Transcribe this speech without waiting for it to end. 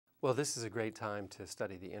Well, this is a great time to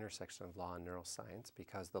study the intersection of law and neuroscience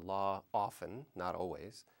because the law often, not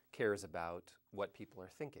always, cares about what people are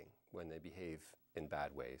thinking when they behave in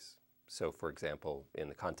bad ways. So, for example, in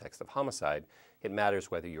the context of homicide, it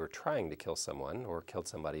matters whether you're trying to kill someone or killed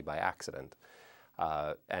somebody by accident.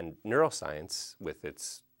 And neuroscience, with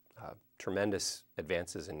its tremendous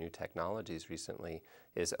advances in new technologies recently,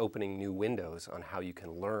 is opening new windows on how you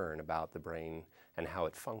can learn about the brain and how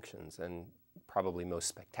it functions. And probably most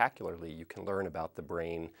spectacularly, you can learn about the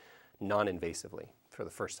brain non-invasively for the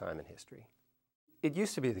first time in history. It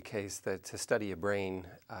used to be the case that to study a brain,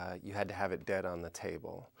 you had to have it dead on the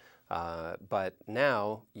table. But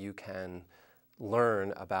now you can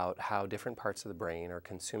learn about how different parts of the brain are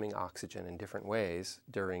consuming oxygen in different ways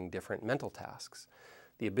during different mental tasks.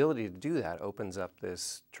 The ability to do that opens up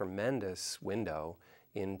this tremendous window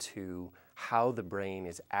into how the brain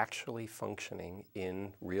is actually functioning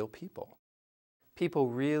in real people. People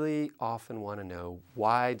really often want to know,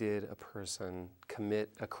 why did a person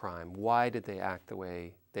commit a crime? Why did they act the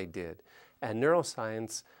way they did? And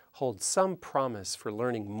neuroscience holds some promise for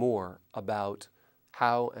learning more about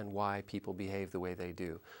how and why people behave the way they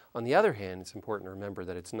do. On the other hand, it's important to remember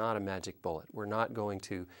that it's not a magic bullet. We're not going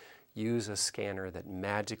to use a scanner that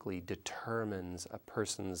magically determines a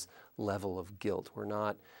person's level of guilt. We're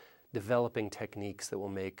not developing techniques that will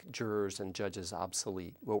make jurors and judges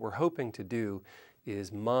obsolete. What we're hoping to do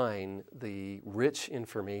is mine the rich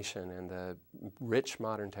information and the rich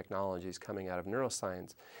modern technologies coming out of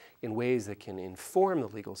neuroscience in ways that can inform the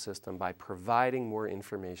legal system by providing more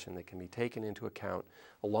information that can be taken into account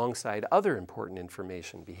alongside other important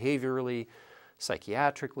information, behaviorally,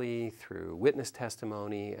 psychiatrically, through witness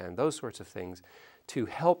testimony, and those sorts of things, to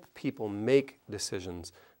help people make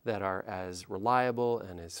decisions that are as reliable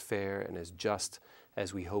and as fair and as just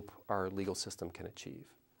as we hope our legal system can achieve.